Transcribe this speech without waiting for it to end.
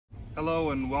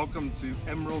Hello and welcome to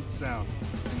Emerald Sound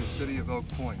in the city of Oak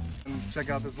Point. And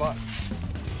check out this lot.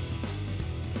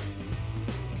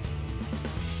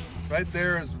 Right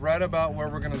there is right about where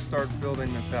we're going to start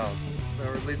building this house.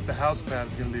 Or at least the house pad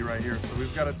is going to be right here. So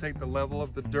we've got to take the level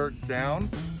of the dirt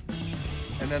down,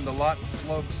 and then the lot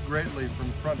slopes greatly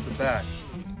from front to back.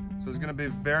 So it's going to be a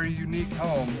very unique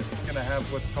home. It's going to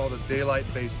have what's called a daylight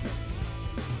basement.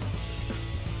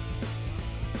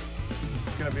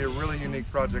 It's going to be a really unique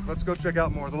project. Let's go check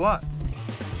out more of the lot.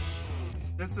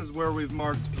 This is where we've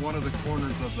marked one of the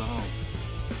corners of the home.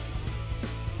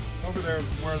 Over there is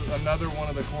where another one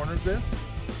of the corners is.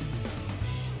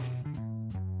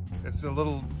 It's a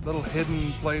little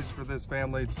hidden place for this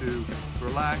family to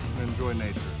relax and enjoy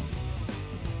nature.